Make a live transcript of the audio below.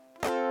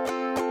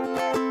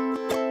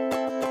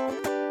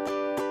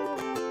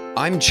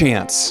I'm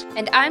Chance.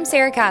 And I'm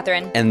Sarah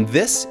Catherine. And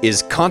this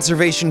is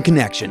Conservation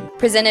Connection,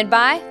 presented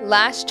by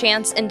Last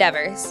Chance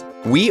Endeavors.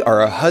 We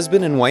are a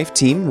husband and wife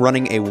team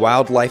running a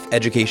wildlife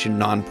education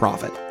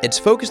nonprofit. It's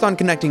focused on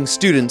connecting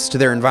students to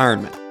their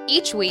environment.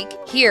 Each week,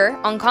 here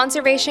on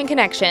Conservation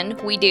Connection,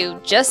 we do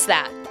just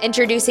that,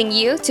 introducing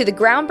you to the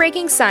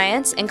groundbreaking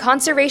science and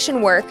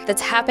conservation work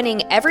that's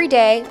happening every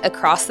day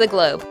across the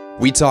globe.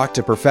 We talk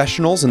to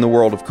professionals in the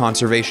world of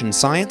conservation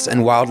science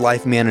and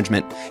wildlife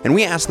management, and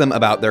we ask them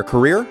about their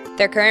career,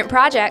 their current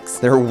projects,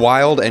 their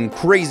wild and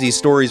crazy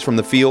stories from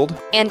the field,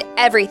 and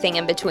everything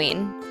in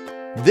between.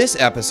 This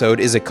episode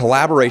is a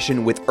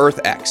collaboration with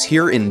EarthX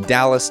here in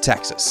Dallas,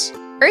 Texas.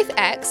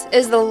 EarthX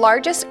is the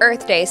largest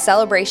Earth Day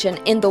celebration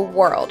in the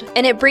world,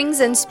 and it brings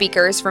in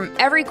speakers from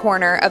every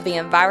corner of the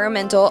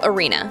environmental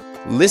arena.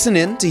 Listen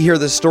in to hear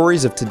the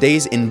stories of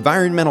today's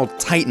environmental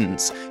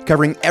titans,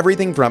 covering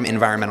everything from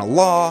environmental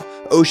law,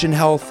 ocean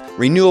health,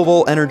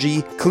 renewable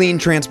energy, clean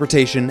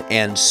transportation,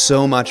 and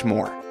so much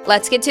more.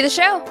 Let's get to the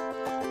show.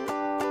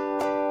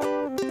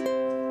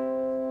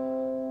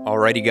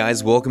 Alrighty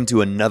guys, welcome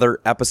to another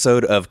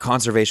episode of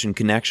Conservation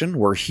Connection.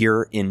 We're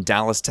here in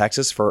Dallas,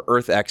 Texas for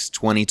EarthX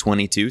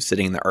 2022,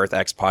 sitting in the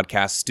EarthX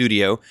podcast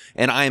studio,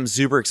 and I am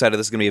super excited.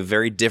 This is going to be a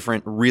very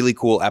different, really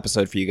cool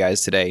episode for you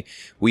guys today.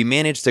 We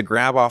managed to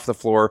grab off the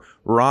floor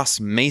Ross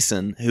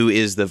Mason, who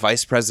is the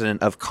Vice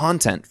President of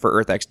Content for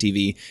EarthX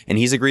TV, and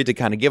he's agreed to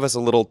kind of give us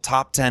a little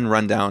top 10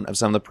 rundown of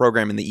some of the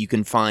programming that you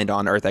can find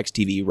on EarthX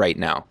TV right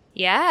now.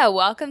 Yeah,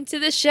 welcome to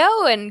the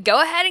show, and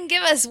go ahead and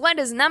give us what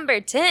is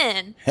number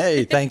 10.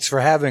 Hey, thanks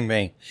for having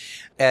me.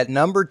 At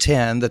number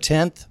 10, the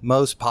 10th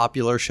most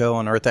popular show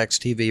on EarthX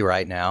TV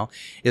right now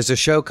is a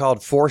show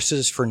called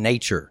Forces for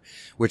Nature,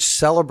 which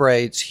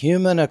celebrates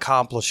human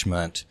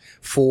accomplishment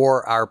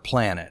for our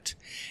planet.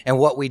 And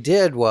what we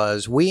did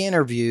was we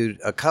interviewed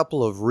a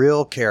couple of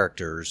real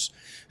characters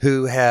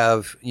who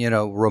have,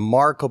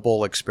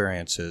 remarkable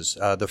experiences.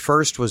 The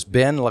first was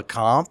Ben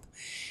LeCompte.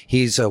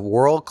 He's a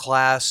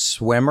world-class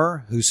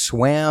swimmer who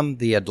swam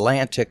the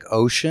Atlantic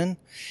Ocean.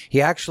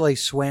 He actually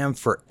swam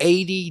for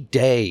 80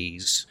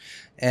 days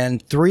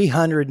and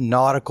 300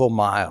 nautical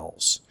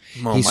miles.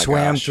 He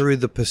swam through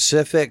the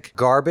Pacific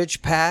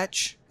garbage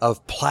patch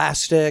of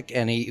plastic,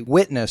 and he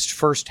witnessed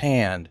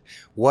firsthand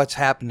what's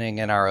happening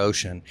in our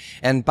ocean.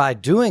 And by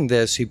doing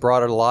this, he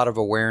brought a lot of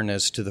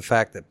awareness to the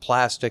fact that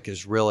plastic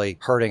is really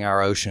hurting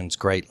our oceans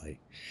greatly.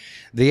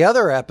 The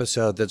other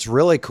episode that's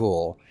really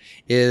cool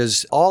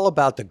is all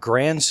about the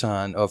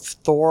grandson of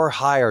Thor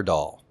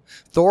Heyerdahl.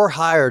 Thor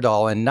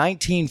Heyerdahl in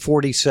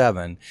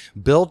 1947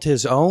 built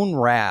his own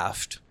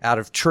raft out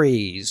of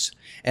trees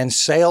and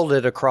sailed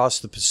it across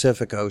the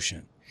Pacific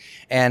Ocean.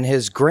 And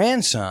his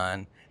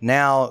grandson,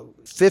 now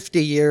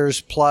 50 years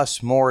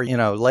plus more,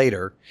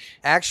 later,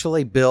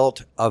 actually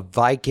built a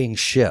Viking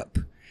ship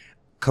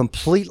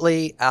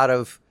completely out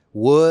of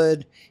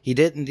wood. He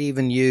didn't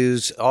even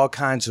use all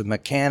kinds of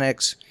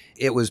mechanics.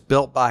 It was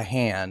built by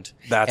hand.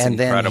 That's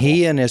incredible. And then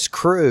he and his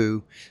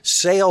crew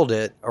sailed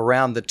it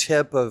around the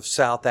tip of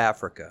South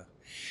Africa.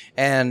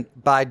 And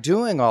by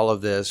doing all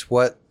of this,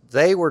 what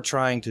they were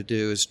trying to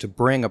do is to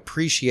bring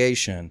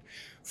appreciation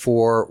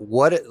for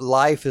what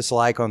life is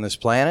like on this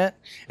planet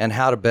and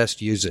how to best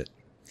use it.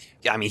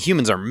 I mean,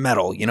 humans are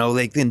metal,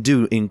 they can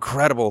do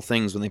incredible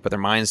things when they put their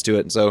minds to it.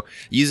 And so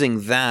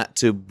using that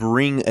to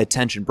bring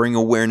attention, bring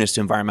awareness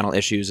to environmental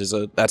issues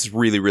that's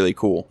really, really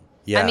cool.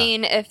 Yeah. I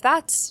mean, if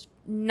that's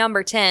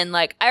number 10,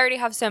 I already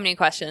have so many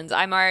questions.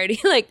 I'm already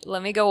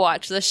let me go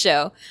watch this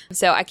show.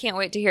 So I can't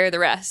wait to hear the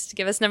rest.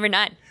 Give us number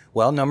 9.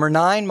 Well, number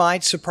 9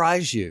 might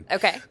surprise you.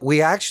 Okay.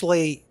 We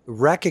actually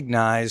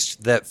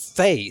recognized that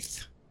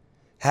faith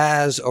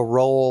has a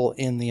role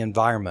in the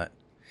environment.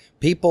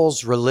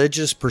 People's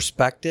religious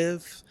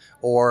perspective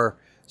or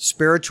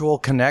spiritual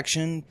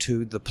connection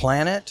to the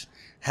planet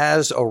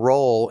has a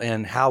role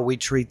in how we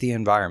treat the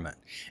environment.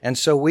 And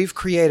so we've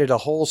created a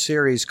whole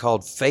series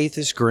called Faith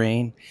is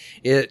Green.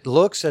 It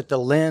looks at the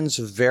lens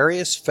of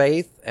various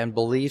faith and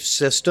belief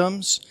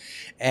systems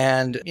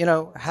and,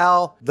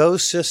 how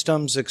those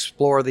systems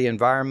explore the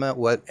environment,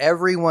 what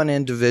everyone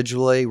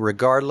individually,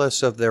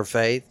 regardless of their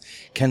faith,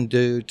 can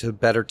do to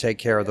better take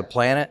care of the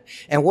planet,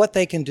 and what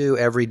they can do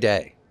every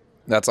day.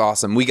 That's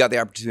awesome. We got the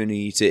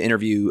opportunity to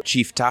interview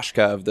Chief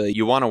Tashka of the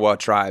Yuwanawa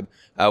tribe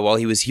while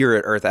he was here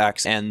at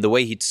EarthX, and the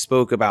way he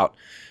spoke about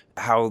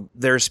how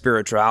their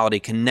spirituality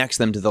connects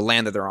them to the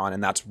land that they're on,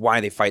 and that's why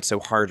they fight so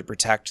hard to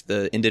protect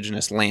the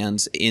indigenous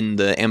lands in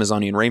the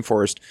Amazonian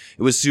rainforest.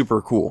 It was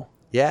super cool.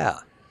 Yeah.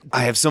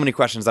 I have so many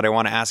questions that I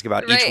want to ask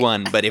about each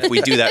one, but if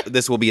we do that,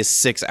 this will be a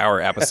 6-hour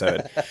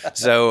episode.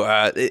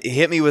 So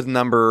hit me with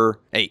number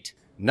 8.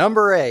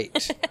 Number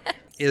 8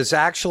 is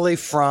actually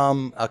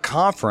from a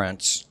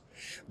conference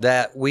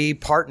that we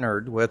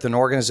partnered with an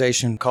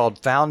organization called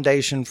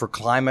Foundation for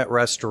Climate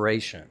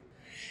Restoration.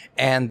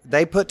 And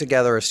they put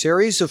together a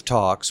series of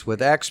talks with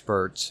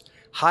experts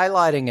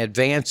highlighting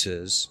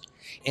advances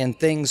in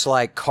things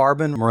like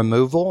carbon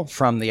removal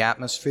from the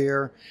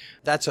atmosphere.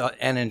 That's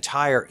an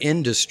entire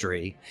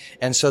industry.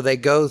 And so they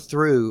go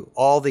through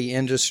all the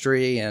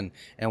industry and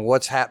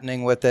what's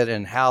happening with it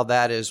and how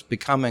that is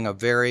becoming a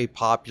very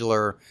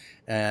popular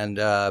and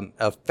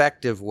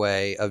effective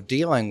way of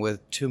dealing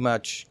with too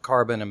much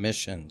carbon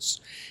emissions.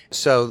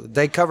 So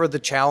they cover the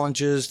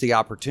challenges, the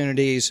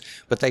opportunities,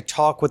 but they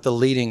talk with the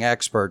leading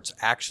experts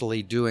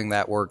actually doing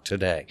that work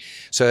today.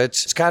 So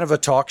it's kind of a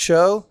talk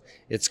show.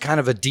 It's kind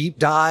of a deep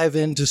dive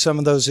into some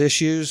of those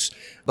issues.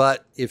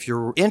 But if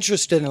you're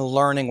interested in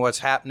learning what's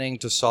happening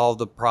to solve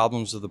the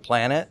problems of the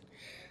planet,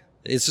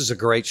 this is a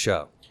great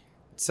show.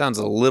 Sounds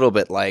a little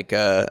bit like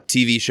a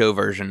TV show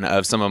version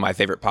of some of my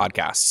favorite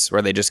podcasts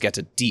where they just get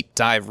to deep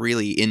dive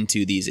really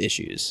into these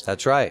issues.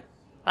 That's right.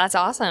 That's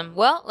awesome.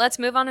 Well, let's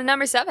move on to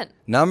number 7.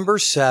 Number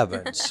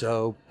 7.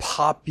 So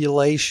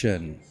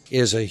population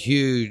is a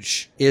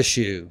huge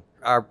issue.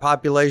 Our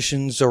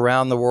populations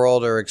around the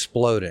world are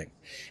exploding,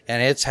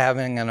 and it's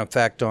having an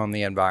effect on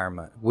the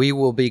environment. We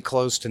will be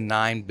close to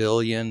 9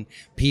 billion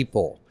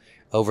people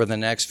over the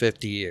next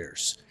 50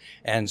 years.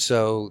 And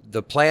so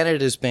the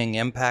planet is being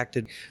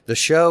impacted. The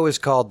show is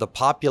called The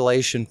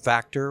Population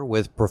Factor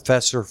with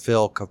Professor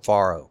Phil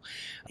Cafaro.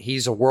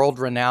 He's a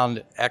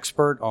world-renowned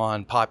expert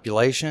on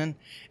population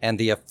and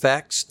the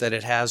effects that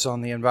it has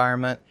on the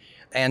environment.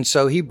 And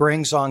so he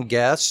brings on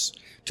guests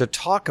to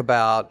talk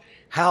about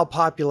how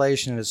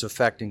population is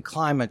affecting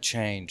climate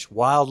change,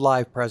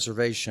 wildlife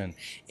preservation,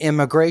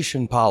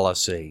 immigration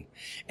policy,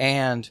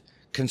 and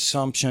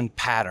consumption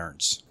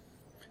patterns.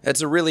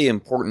 That's a really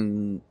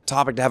important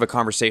topic to have a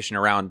conversation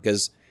around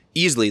because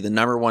easily the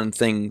number one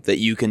thing that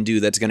you can do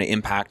that's going to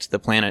impact the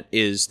planet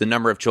is the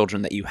number of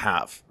children that you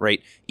have,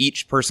 right?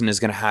 Each person is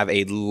going to have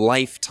a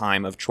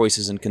lifetime of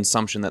choices and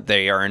consumption that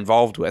they are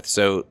involved with.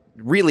 So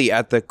really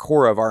at the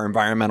core of our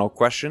environmental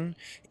question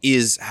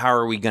is how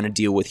are we going to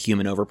deal with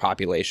human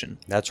overpopulation?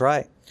 That's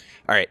right.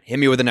 All right, hit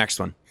me with the next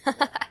one.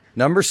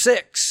 Number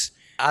 6.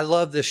 I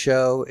love this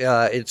show.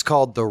 It's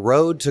called The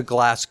Road to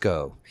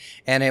Glasgow.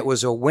 And it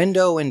was a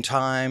window in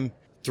time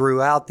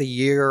throughout the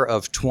year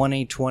of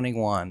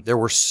 2021. There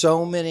were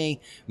so many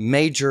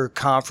major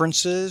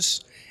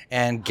conferences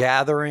and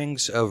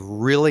gatherings of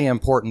really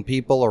important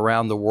people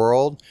around the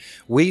world.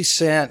 We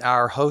sent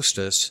our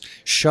hostess,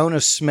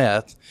 Shona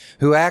Smith,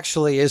 who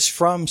actually is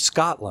from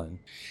Scotland.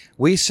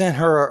 We sent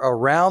her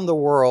around the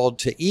world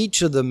to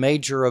each of the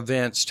major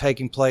events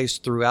taking place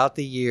throughout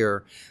the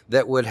year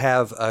that would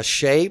have a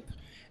shape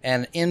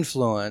and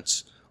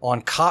influence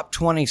on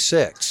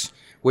COP26,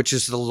 which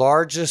is the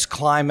largest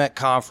climate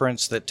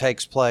conference that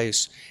takes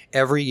place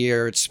every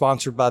year. It's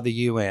sponsored by the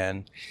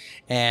UN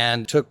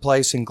and took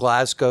place in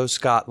Glasgow,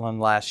 Scotland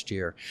last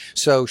year.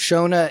 So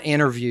Shona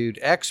interviewed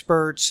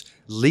experts,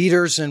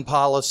 leaders in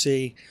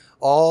policy,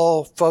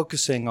 all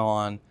focusing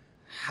on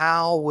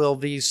how will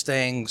these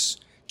things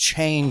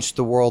change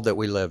the world that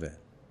we live in.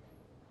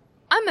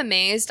 I'm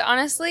amazed,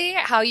 honestly,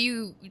 how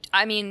you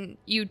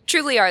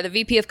truly are the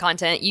VP of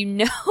content. You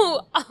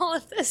know all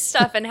of this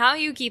stuff and how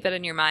you keep it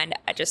in your mind.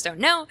 I just don't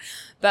know.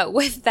 But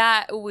with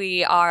that,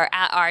 we are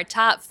at our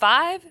top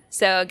 5.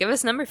 So give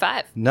us number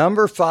 5.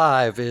 Number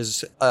 5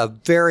 is a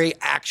very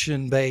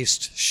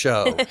action-based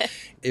show.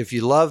 If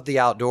you love the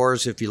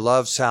outdoors, if you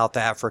love South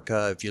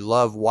Africa, if you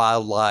love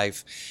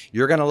wildlife,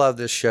 you're going to love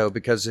this show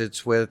because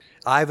it's with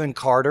Ivan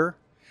Carter.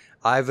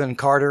 Ivan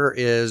Carter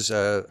is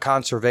a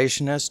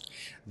conservationist.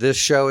 This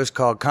show is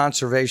called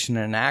Conservation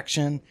in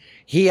Action.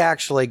 He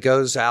actually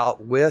goes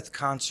out with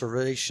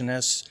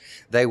conservationists.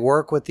 They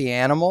work with the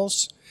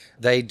animals.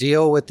 They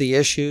deal with the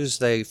issues.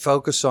 They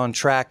focus on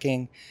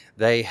tracking.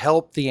 They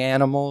help the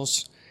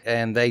animals.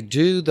 And they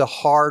do the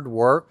hard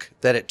work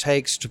that it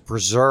takes to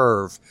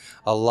preserve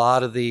a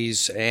lot of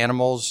these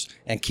animals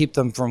and keep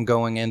them from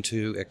going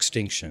into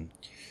extinction.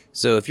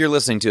 So if you're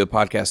listening to a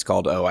podcast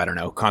called,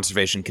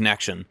 Conservation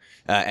Connection,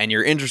 and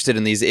you're interested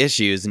in these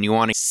issues and you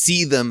want to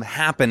see them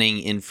happening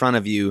in front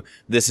of you,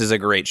 this is a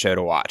great show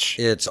to watch.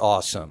 It's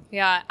awesome.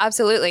 Yeah,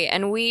 absolutely.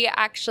 And we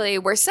actually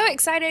were so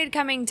excited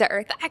coming to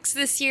EarthX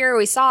this year.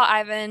 We saw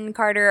Ivan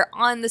Carter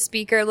on the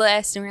speaker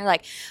list and we were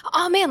like,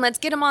 oh man, let's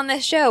get him on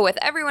this show with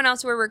everyone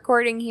else we're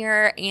recording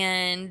here.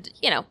 And,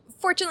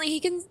 fortunately, he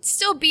can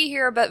still be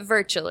here, but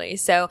virtually.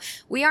 So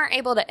we aren't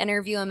able to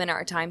interview him in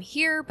our time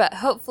here, but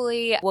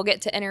hopefully we'll get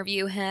to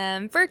interview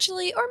him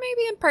virtually or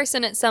maybe in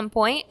person at some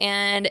point.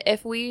 And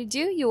if we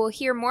do, you will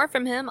hear more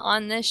from him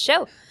on this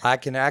show. I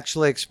can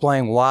actually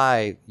explain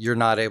why you're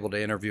not able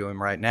to interview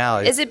him right now.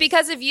 Is it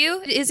because of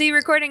you? Is he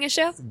recording a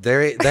show?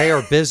 They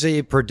are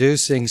busy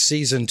producing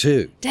season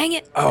 2. Dang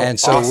it. Oh, and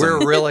so awesome.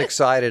 We're really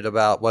excited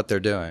about what they're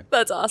doing.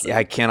 That's awesome.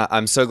 Yeah,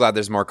 I'm so glad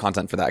there's more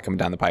content for that coming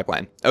down the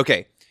pipeline.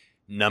 Okay.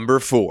 Number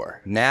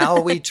 4. Now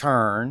we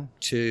turn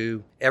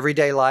to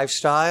everyday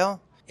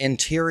lifestyle.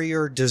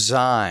 Interior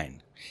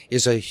design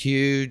is a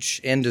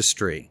huge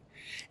industry,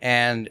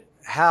 and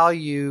how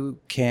you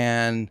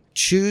can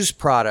choose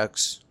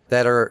products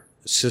that are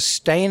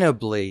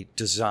sustainably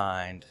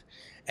designed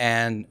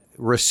and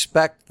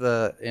respect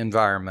the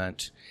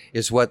environment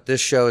is what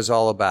this show is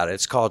all about.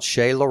 It's called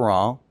Chez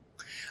Laurent.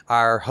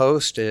 Our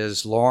host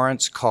is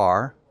Lawrence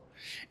Carr,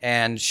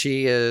 and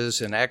she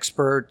is an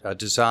expert, a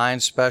design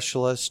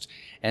specialist,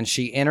 and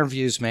she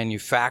interviews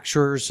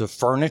manufacturers of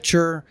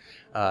furniture,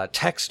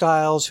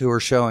 textiles who are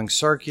showing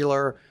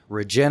circular,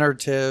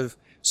 regenerative,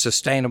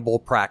 sustainable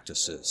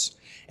practices.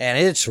 And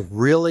it's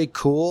really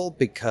cool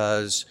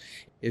because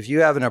if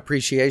you have an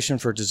appreciation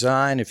for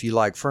design, if you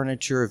like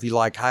furniture, if you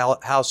like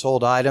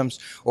household items,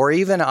 or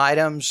even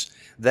items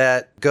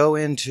that go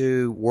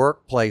into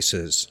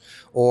workplaces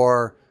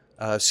or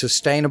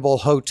sustainable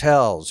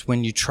hotels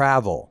when you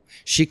travel,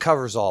 she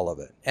covers all of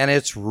it. And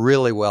it's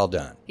really well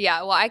done.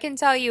 Yeah, well, I can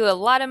tell you a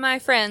lot of my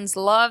friends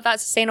love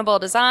that sustainable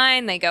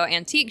design. They go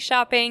antique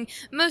shopping.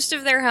 Most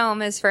of their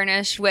home is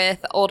furnished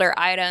with older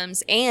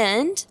items.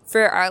 And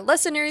for our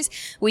listeners,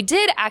 we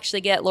did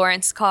actually get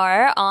Lawrence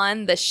Carr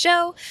on the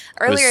show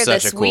earlier this week. It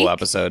was such a cool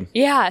episode.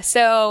 Yeah,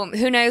 so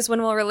who knows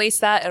when we'll release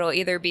that. It'll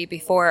either be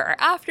before or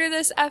after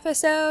this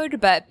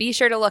episode, but be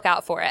sure to look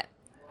out for it.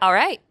 All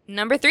right,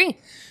 number 3.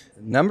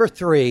 Number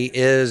 3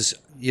 is,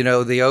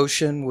 the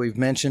ocean, we've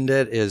mentioned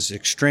it, is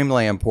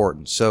extremely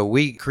important. So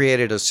we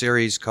created a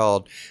series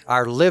called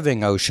Our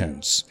Living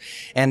Oceans.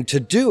 And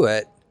to do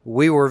it,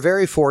 we were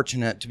very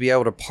fortunate to be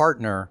able to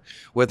partner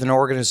with an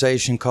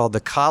organization called the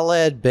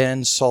Khaled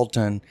bin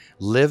Sultan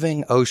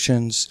Living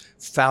Oceans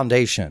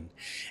Foundation.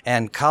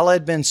 And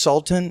Khaled bin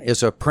Sultan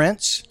is a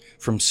prince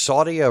from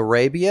Saudi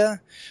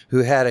Arabia who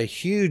had a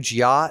huge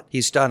yacht.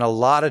 He's done a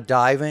lot of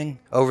diving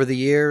over the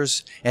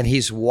years, and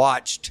he's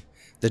watched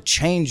the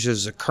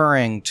changes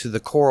occurring to the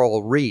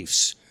coral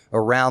reefs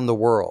around the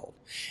world.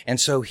 And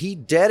so he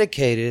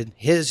dedicated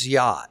his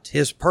yacht,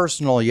 his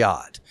personal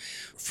yacht,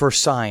 for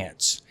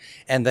science.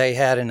 And they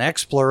had an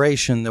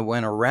exploration that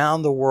went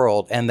around the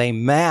world, and they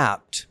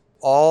mapped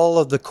all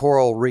of the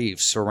coral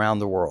reefs around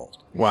the world.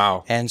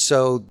 Wow. And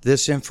so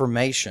this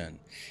information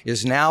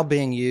is now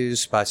being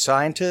used by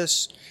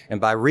scientists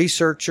and by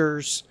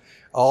researchers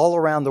all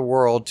around the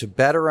world to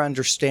better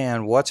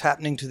understand what's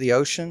happening to the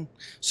ocean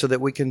so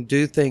that we can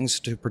do things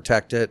to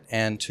protect it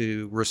and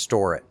to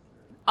restore it.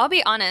 I'll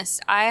be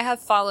honest, I have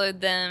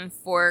followed them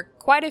for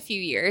quite a few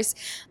years.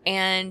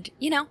 And,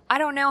 I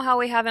don't know how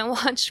we haven't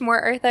watched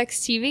more EarthX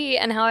TV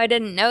and how I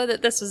didn't know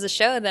that this was a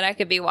show that I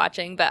could be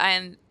watching, but I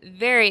am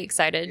very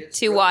excited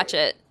to watch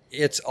it.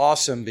 It's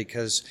awesome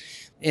because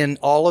in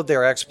all of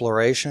their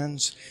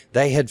explorations,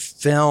 they had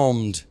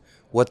filmed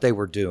what they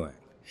were doing.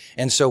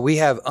 And so we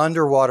have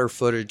underwater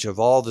footage of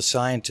all the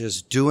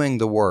scientists doing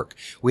the work.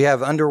 We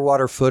have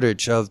underwater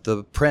footage of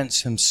the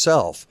prince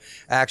himself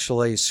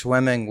actually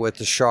swimming with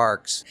the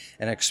sharks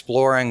and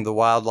exploring the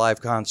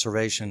wildlife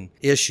conservation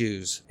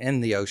issues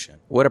in the ocean.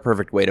 What a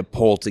perfect way to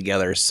pull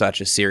together such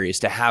a series,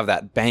 to have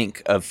that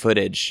bank of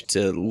footage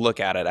to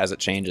look at it as it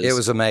changes. It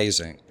was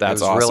amazing.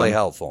 That's awesome. It was really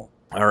helpful.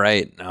 All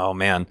right. Oh,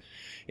 man.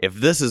 If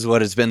this is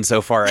what it's been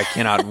so far, I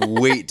cannot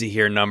wait to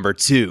hear number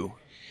 2.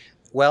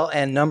 Well,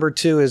 and number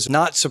 2 is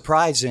not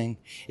surprising.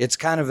 It's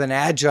kind of an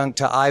adjunct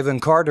to Ivan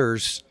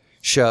Carter's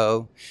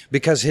show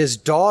because his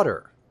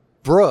daughter,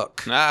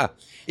 Brooke,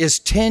 is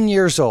 10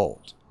 years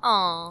old.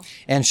 Aww.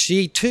 And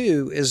she,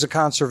 too, is a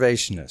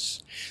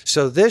conservationist.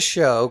 So this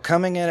show,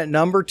 coming in at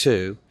number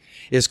 2,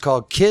 is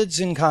called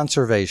Kids in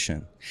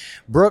Conservation.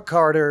 Brooke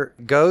Carter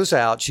goes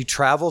out. She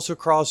travels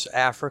across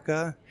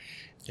Africa.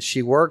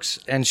 She works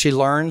and she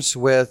learns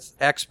with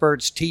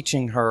experts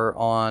teaching her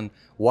on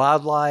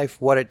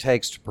wildlife, what it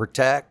takes to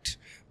protect,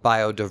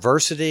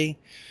 biodiversity.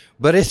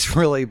 But it's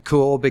really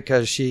cool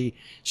because she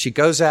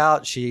goes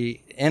out,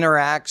 she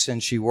interacts,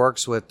 and she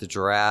works with the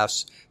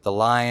giraffes, the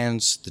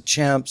lions, the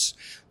chimps.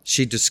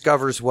 She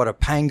discovers what a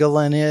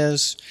pangolin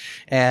is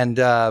and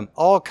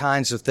all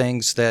kinds of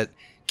things that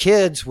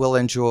kids will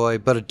enjoy,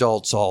 but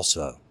adults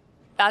also.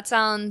 That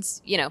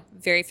sounds,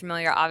 very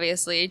familiar,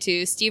 obviously,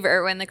 to Steve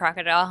Irwin, the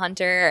crocodile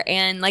hunter.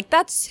 And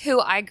that's who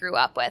I grew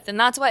up with. And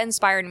that's what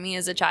inspired me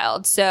as a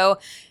child. So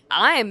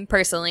I'm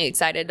personally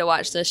excited to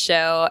watch this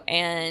show.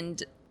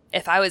 And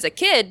if I was a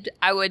kid,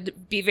 I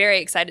would be very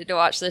excited to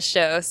watch this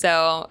show.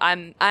 So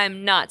I'm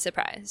not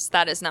surprised.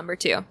 That is number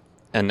 2.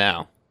 And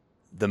now,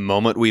 the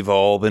moment we've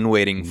all been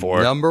waiting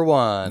for. Number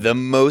 1. The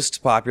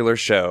most popular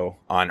show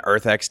on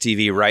EarthX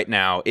TV right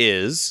now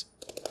is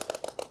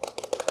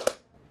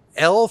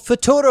El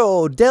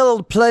Futuro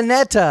del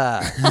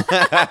Planeta.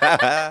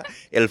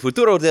 El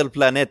Futuro del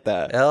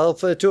Planeta. El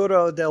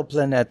Futuro del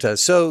Planeta.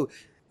 So,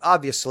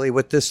 obviously,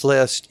 with this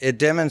list, it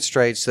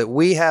demonstrates that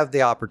we have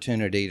the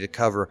opportunity to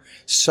cover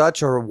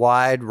such a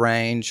wide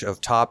range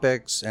of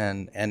topics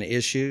and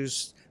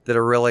issues that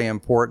are really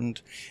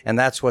important, and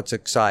that's what's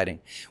exciting.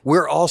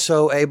 We're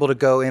also able to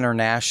go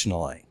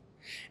internationally.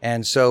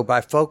 And so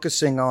by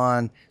focusing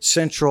on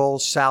Central,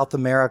 South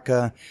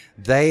America,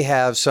 they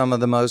have some of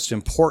the most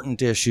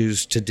important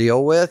issues to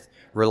deal with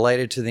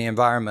related to the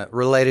environment,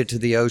 related to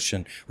the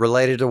ocean,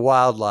 related to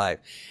wildlife.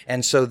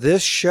 And so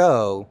this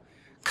show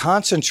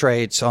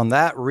concentrates on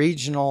that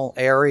regional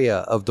area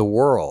of the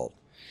world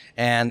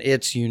and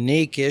its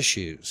unique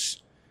issues.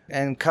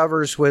 and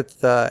covers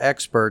with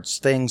experts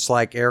things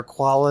like air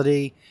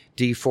quality,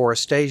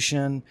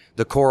 deforestation,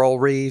 the coral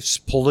reefs,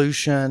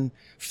 pollution,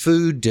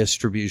 food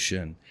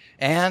distribution,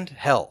 and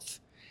health.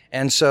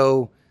 And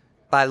so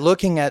by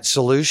looking at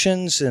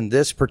solutions in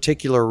this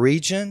particular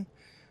region,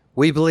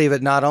 we believe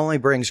it not only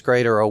brings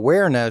greater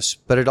awareness,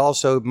 but it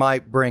also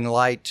might bring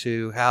light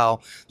to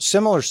how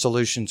similar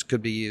solutions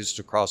could be used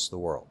across the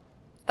world.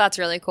 That's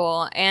really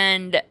cool.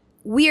 And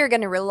we are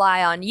going to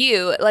rely on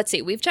you. Let's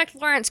see, we've checked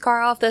Florence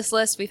Carr off this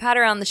list. We've had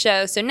her on the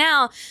show. So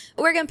now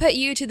we're going to put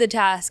you to the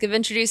task of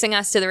introducing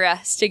us to the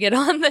rest to get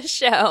on the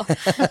show.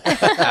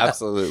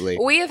 Absolutely.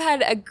 We have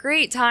had a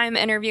great time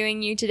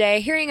interviewing you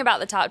today, hearing about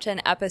the top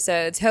 10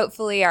 episodes.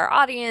 Hopefully our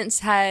audience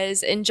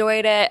has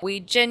enjoyed it. We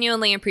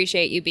genuinely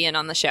appreciate you being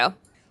on the show.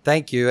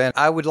 Thank you. And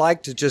I would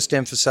like to just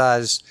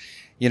emphasize,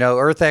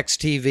 EarthX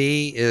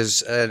TV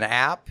is an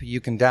app.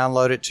 You can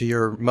download it to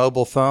your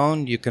mobile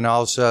phone. You can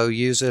also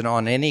use it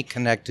on any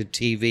connected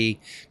TV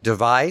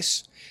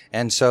device.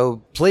 And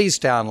so please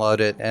download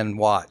it and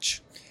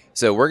watch.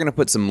 So we're going to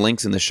put some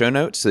links in the show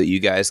notes so that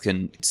you guys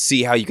can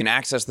see how you can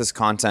access this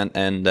content.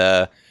 And,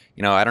 I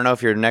don't know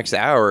if your next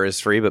hour is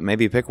free, but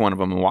maybe pick one of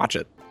them and watch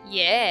it.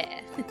 Yeah.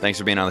 Thanks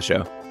for being on the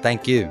show.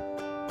 Thank you.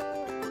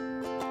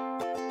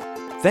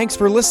 Thanks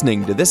for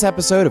listening to this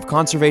episode of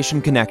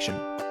Conservation Connection.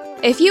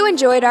 If you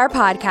enjoyed our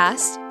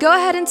podcast, go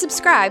ahead and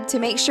subscribe to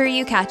make sure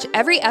you catch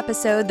every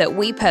episode that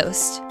we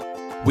post.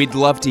 We'd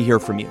love to hear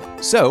from you.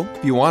 So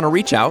if you want to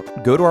reach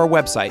out, go to our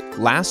website,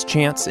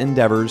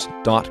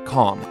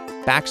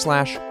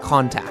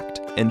 lastchanceendeavors.com/contact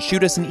and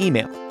shoot us an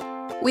email.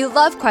 We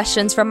love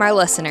questions from our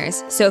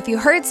listeners, so if you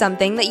heard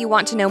something that you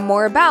want to know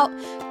more about,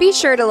 be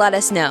sure to let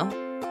us know.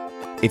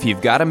 If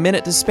you've got a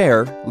minute to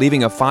spare,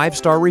 leaving a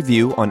 5-star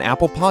review on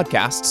Apple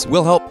Podcasts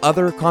will help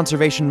other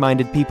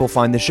conservation-minded people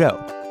find the show.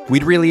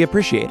 We'd really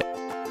appreciate it.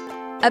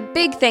 A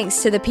big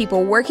thanks to the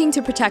people working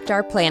to protect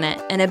our planet,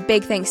 and a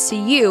big thanks to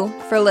you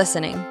for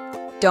listening.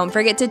 Don't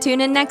forget to tune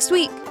in next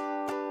week.